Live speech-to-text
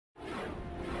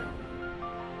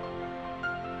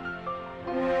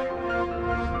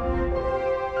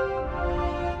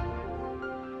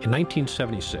In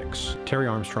 1976, Terry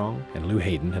Armstrong and Lou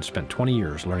Hayden had spent 20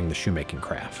 years learning the shoemaking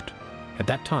craft. At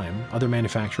that time, other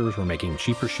manufacturers were making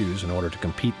cheaper shoes in order to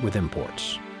compete with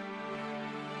imports.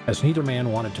 As neither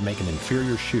man wanted to make an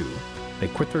inferior shoe, they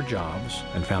quit their jobs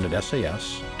and founded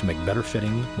SAS to make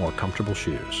better-fitting, more comfortable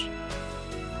shoes.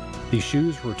 These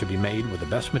shoes were to be made with the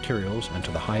best materials and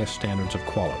to the highest standards of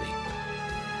quality.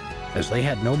 As they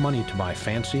had no money to buy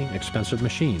fancy, expensive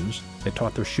machines, they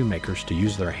taught their shoemakers to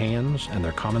use their hands and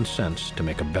their common sense to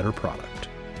make a better product.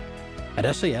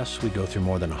 At SAS, we go through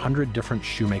more than 100 different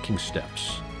shoemaking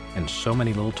steps and so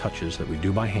many little touches that we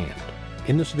do by hand.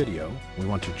 In this video, we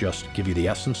want to just give you the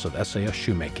essence of SAS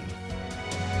shoemaking.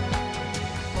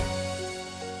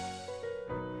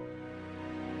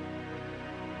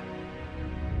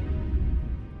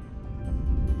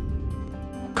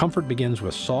 Comfort begins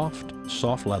with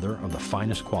soft leather of the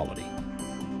finest quality.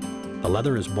 The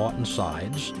leather is bought in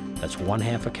sides, that's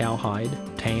 1/2 a cow hide,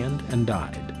 tanned and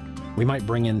dyed. We might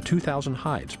bring in 2,000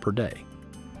 hides per day.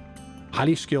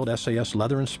 Highly skilled SAS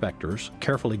leather inspectors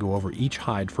carefully go over each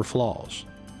hide for flaws.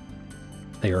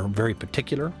 They are very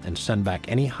particular and send back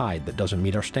any hide that doesn't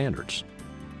meet our standards.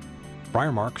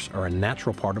 Briar marks are a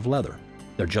natural part of leather.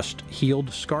 They're just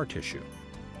healed scar tissue.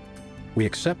 We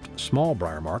accept small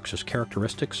briar marks as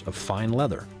characteristics of fine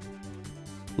leather.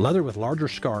 Leather with larger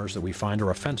scars that we find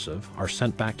are offensive are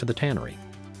sent back to the tannery.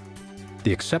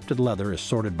 The accepted leather is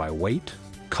sorted by weight,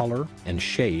 color, and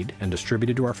shade and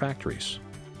distributed to our factories.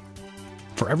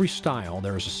 For every style,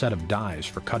 there is a set of dies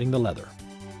for cutting the leather.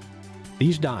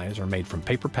 These dies are made from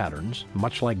paper patterns,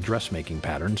 much like dressmaking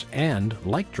patterns, and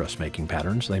like dressmaking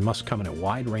patterns, they must come in a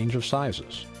wide range of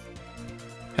sizes.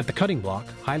 At the cutting block,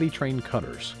 highly trained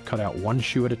cutters cut out one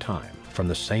shoe at a time from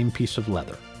the same piece of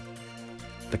leather.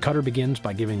 The cutter begins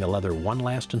by giving the leather one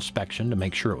last inspection to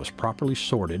make sure it was properly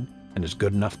sorted and is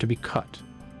good enough to be cut.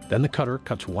 Then the cutter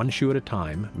cuts one shoe at a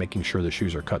time, making sure the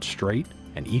shoes are cut straight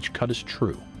and each cut is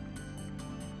true.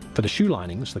 For the shoe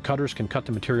linings, the cutters can cut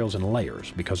the materials in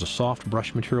layers because the soft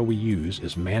brush material we use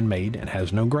is man-made and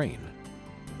has no grain.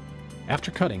 After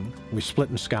cutting, we split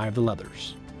and skive the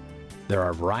leathers. There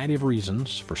are a variety of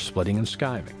reasons for splitting and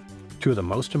skiving. Two of the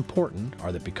most important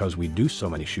are that because we do so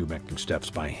many shoemaking steps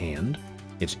by hand,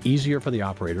 it's easier for the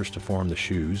operators to form the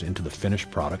shoes into the finished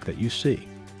product that you see.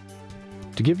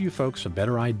 To give you folks a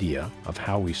better idea of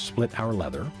how we split our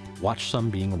leather, watch some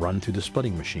being run through the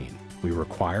splitting machine. We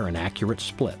require an accurate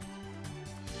split.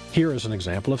 Here is an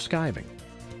example of skiving.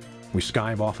 We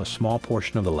skive off a small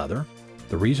portion of the leather.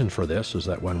 The reason for this is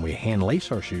that when we hand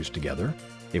lace our shoes together,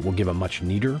 it will give a much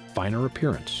neater, finer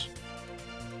appearance.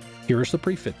 Here is the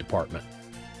pre-fit department.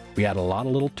 We add a lot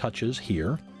of little touches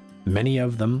here, many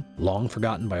of them long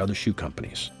forgotten by other shoe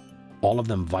companies, all of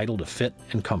them vital to fit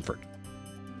and comfort.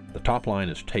 The top line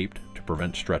is taped to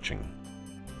prevent stretching.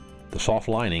 The soft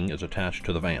lining is attached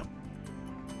to the vamp.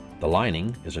 The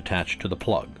lining is attached to the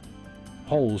plug.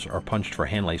 Holes are punched for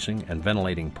hand lacing and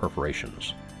ventilating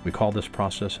perforations. We call this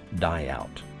process die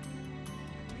out.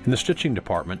 In the stitching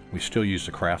department, we still use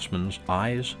the craftsman's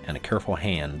eyes and a careful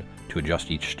hand to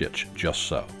adjust each stitch just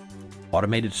so.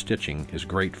 Automated stitching is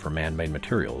great for man-made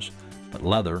materials, but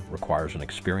leather requires an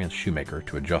experienced shoemaker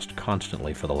to adjust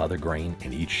constantly for the leather grain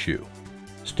in each shoe.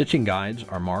 Stitching guides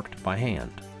are marked by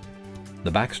hand. The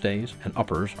backstays and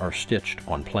uppers are stitched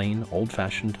on plain,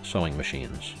 old-fashioned sewing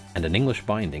machines, and an English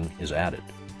binding is added.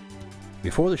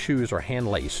 Before the shoes are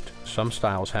hand-laced, some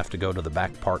styles have to go to the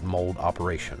back part mold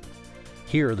operation.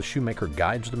 Here, the shoemaker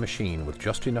guides the machine with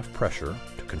just enough pressure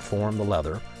to conform the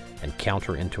leather and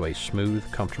counter into a smooth,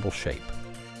 comfortable shape.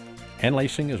 Hand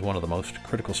lacing is one of the most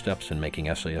critical steps in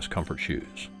making SAS comfort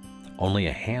shoes. Only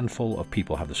a handful of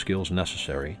people have the skills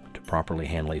necessary to properly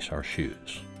hand lace our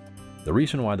shoes. The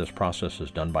reason why this process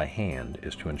is done by hand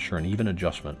is to ensure an even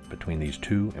adjustment between these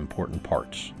two important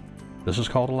parts. This is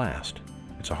called a last.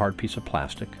 It's a hard piece of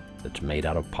plastic that's made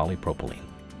out of polypropylene.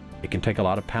 It can take a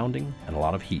lot of pounding and a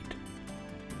lot of heat.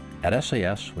 At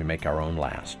SAS, we make our own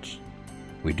lasts.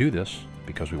 We do this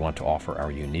because we want to offer our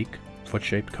unique,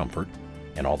 foot-shaped comfort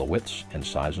in all the widths and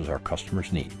sizes our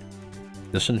customers need.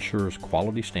 This ensures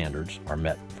quality standards are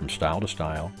met from style to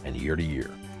style and year to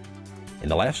year. In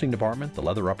the lasting department, the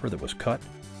leather upper that was cut,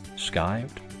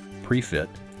 skived, pre-fit,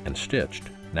 and stitched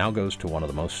now goes to one of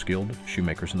the most skilled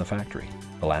shoemakers in the factory,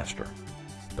 the laster.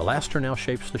 The laster now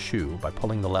shapes the shoe by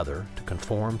pulling the leather to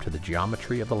conform to the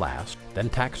geometry of the last, then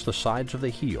tacks the sides of the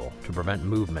heel to prevent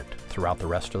movement throughout the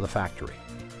rest of the factory.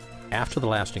 After the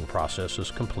lasting process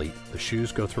is complete, the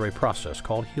shoes go through a process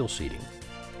called heel seating.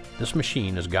 This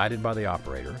machine is guided by the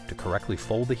operator to correctly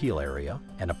fold the heel area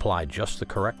and apply just the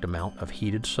correct amount of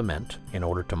heated cement in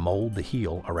order to mold the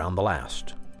heel around the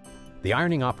last. The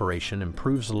ironing operation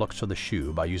improves the looks of the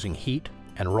shoe by using heat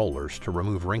and rollers to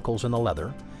remove wrinkles in the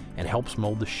leather and helps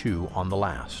mold the shoe on the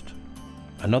last.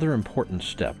 Another important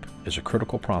step is a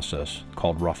critical process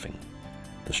called roughing.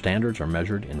 The standards are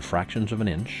measured in fractions of an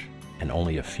inch, and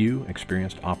only a few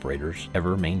experienced operators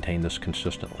ever maintain this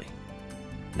consistently.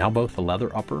 Now both the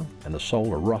leather upper and the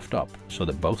sole are roughed up so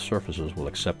that both surfaces will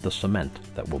accept the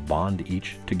cement that will bond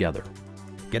each together.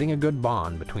 Getting a good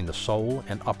bond between the sole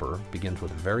and upper begins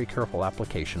with very careful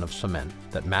application of cement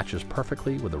that matches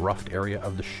perfectly with the roughed area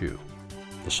of the shoe.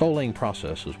 The sole laying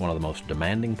process is one of the most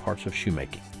demanding parts of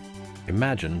shoemaking.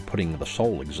 Imagine putting the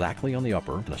sole exactly on the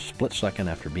upper in a split second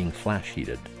after being flash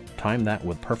heated. Time that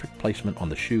with perfect placement on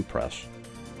the shoe press,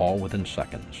 all within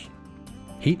seconds.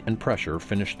 Heat and pressure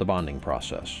finish the bonding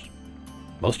process.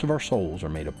 Most of our soles are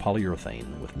made of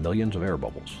polyurethane with millions of air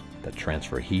bubbles that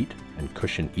transfer heat and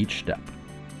cushion each step.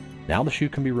 Now the shoe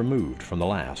can be removed from the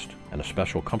last and a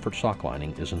special comfort sock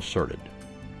lining is inserted.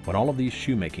 When all of these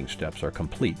shoemaking steps are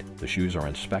complete, the shoes are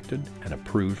inspected and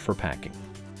approved for packing.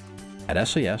 At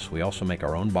SAS, we also make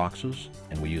our own boxes,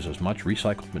 and we use as much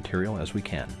recycled material as we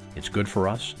can. It's good for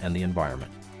us and the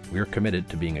environment. We are committed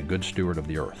to being a good steward of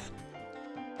the earth.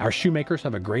 Our shoemakers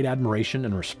have a great admiration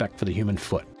and respect for the human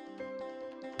foot.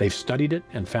 They've studied it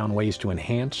and found ways to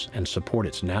enhance and support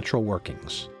its natural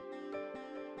workings.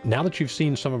 Now that you've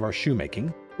seen some of our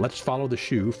shoemaking, let's follow the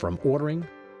shoe from ordering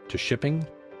to shipping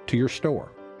to your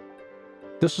store.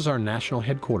 This is our national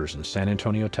headquarters in San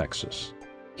Antonio, Texas.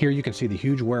 Here you can see the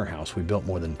huge warehouse we built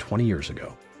more than 20 years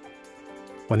ago.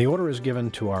 When the order is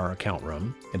given to our account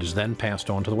room, it is then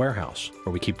passed on to the warehouse,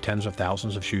 where we keep tens of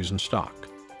thousands of shoes in stock.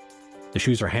 The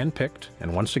shoes are hand-picked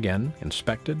and once again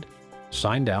inspected,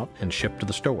 signed out, and shipped to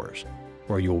the stores,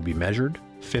 where you will be measured,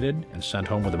 fitted, and sent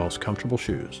home with the most comfortable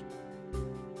shoes.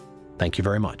 Thank you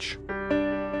very much.